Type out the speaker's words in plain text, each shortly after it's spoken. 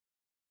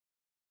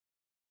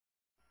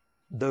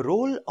The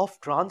role of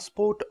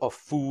transport of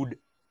food,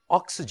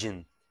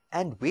 oxygen,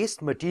 and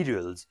waste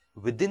materials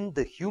within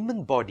the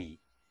human body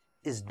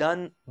is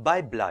done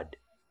by blood.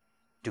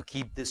 To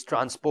keep this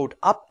transport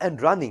up and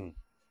running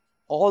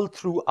all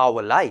through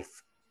our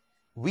life,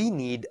 we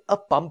need a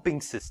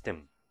pumping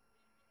system.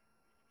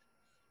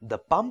 The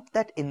pump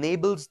that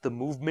enables the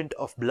movement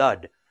of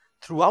blood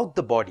throughout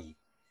the body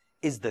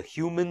is the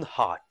human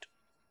heart.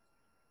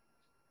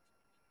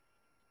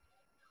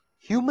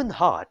 Human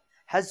heart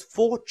has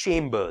 4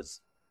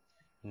 chambers,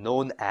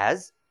 known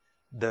as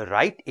the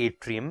right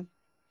atrium,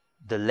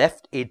 the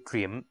left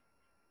atrium,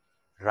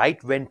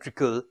 right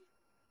ventricle,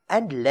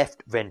 and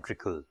left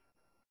ventricle.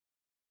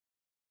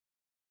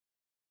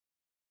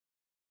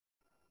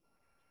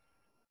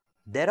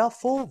 There are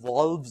 4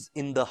 valves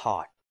in the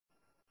heart.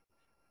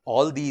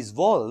 All these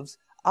valves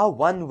are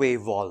one-way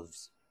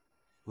valves,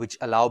 which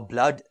allow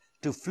blood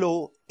to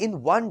flow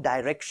in one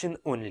direction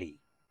only.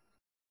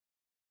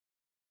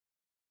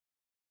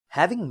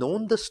 Having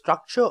known the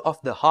structure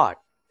of the heart,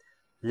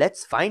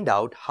 let's find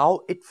out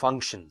how it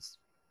functions.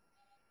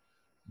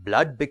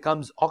 Blood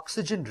becomes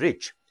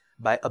oxygen-rich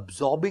by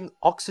absorbing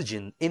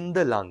oxygen in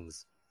the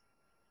lungs.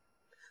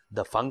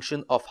 The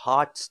function of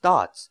heart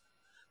starts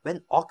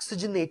when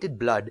oxygenated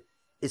blood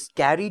is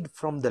carried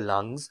from the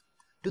lungs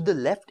to the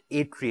left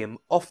atrium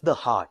of the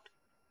heart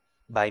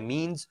by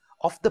means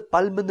of the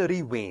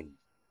pulmonary vein.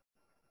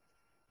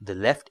 The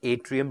left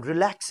atrium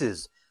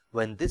relaxes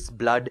when this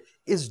blood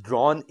is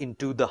drawn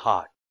into the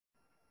heart.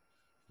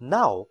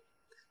 Now,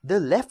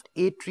 the left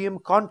atrium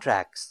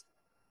contracts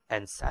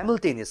and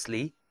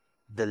simultaneously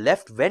the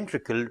left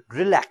ventricle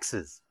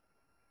relaxes.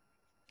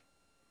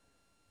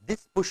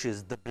 This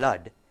pushes the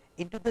blood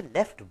into the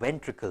left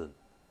ventricle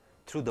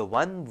through the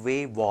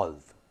one-way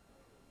valve.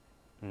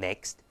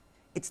 Next,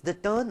 it's the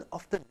turn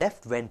of the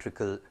left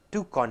ventricle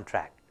to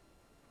contract.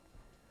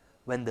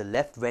 When the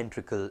left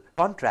ventricle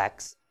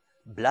contracts,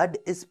 blood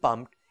is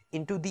pumped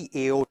into the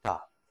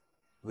aorta,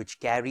 which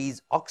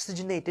carries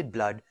oxygenated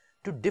blood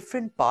to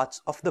different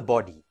parts of the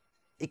body,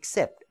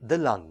 except the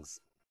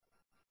lungs.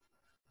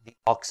 The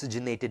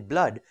oxygenated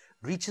blood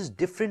reaches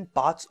different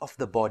parts of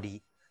the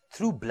body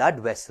through blood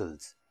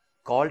vessels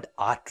called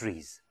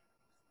arteries.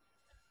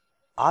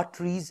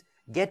 Arteries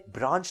get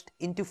branched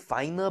into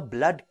finer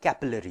blood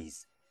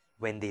capillaries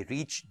when they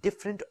reach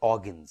different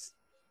organs.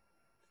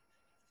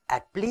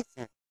 At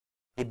places,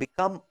 they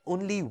become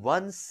only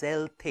 1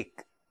 cell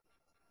thick.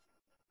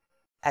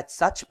 At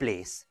such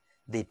place,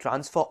 they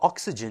transfer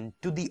oxygen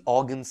to the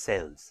organ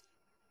cells.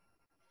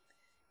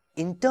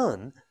 In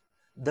turn,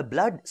 the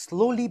blood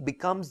slowly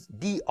becomes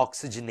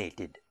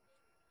deoxygenated.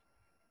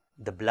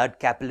 The blood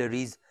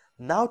capillaries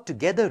now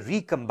together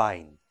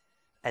recombine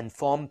and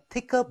form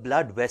thicker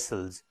blood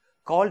vessels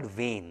called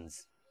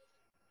veins.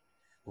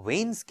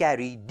 Veins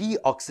carry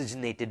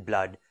deoxygenated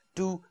blood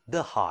to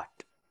the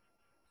heart.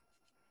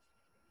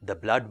 The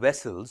blood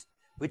vessels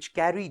which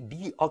carry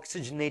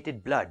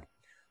deoxygenated blood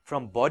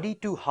from body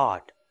to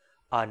heart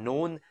are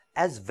known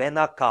as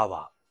vena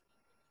cava.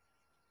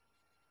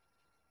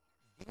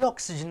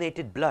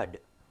 Deoxygenated blood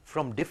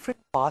from different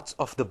parts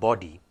of the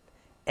body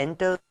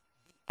enters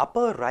the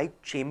upper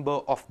right chamber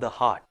of the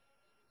heart,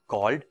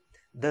 called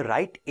the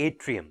right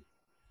atrium,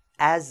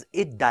 as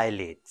it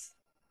dilates.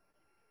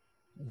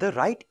 The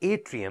right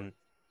atrium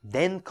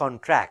then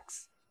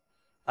contracts,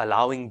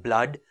 allowing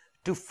blood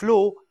to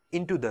flow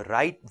into the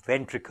right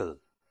ventricle,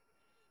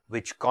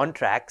 which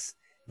contracts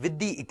with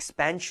the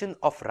expansion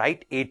of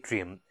right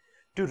atrium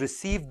to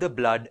receive the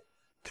blood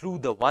through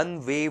the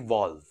one-way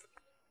valve.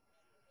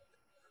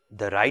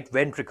 The right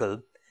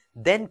ventricle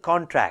then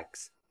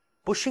contracts,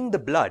 pushing the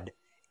blood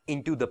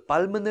into the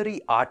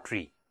pulmonary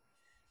artery,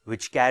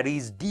 which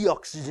carries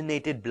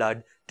deoxygenated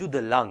blood to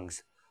the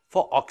lungs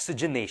for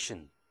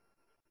oxygenation.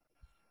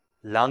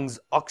 Lungs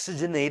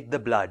oxygenate the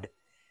blood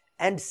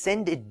and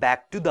send it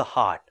back to the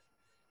heart,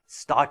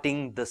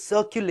 starting the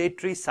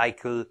circulatory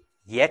cycle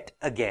yet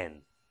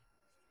again.